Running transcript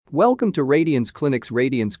Welcome to Radiance Clinics.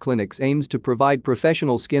 Radiance Clinics aims to provide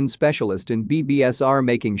professional skin specialist in BBSR,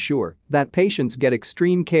 making sure that patients get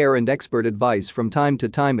extreme care and expert advice from time to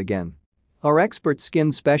time again. Our expert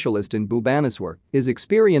skin specialist in Bhubaneswar is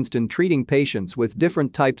experienced in treating patients with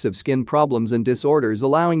different types of skin problems and disorders,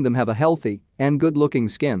 allowing them have a healthy and good-looking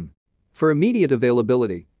skin. For immediate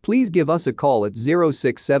availability, please give us a call at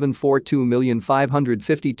 06742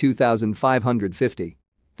 552 550.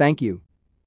 Thank you.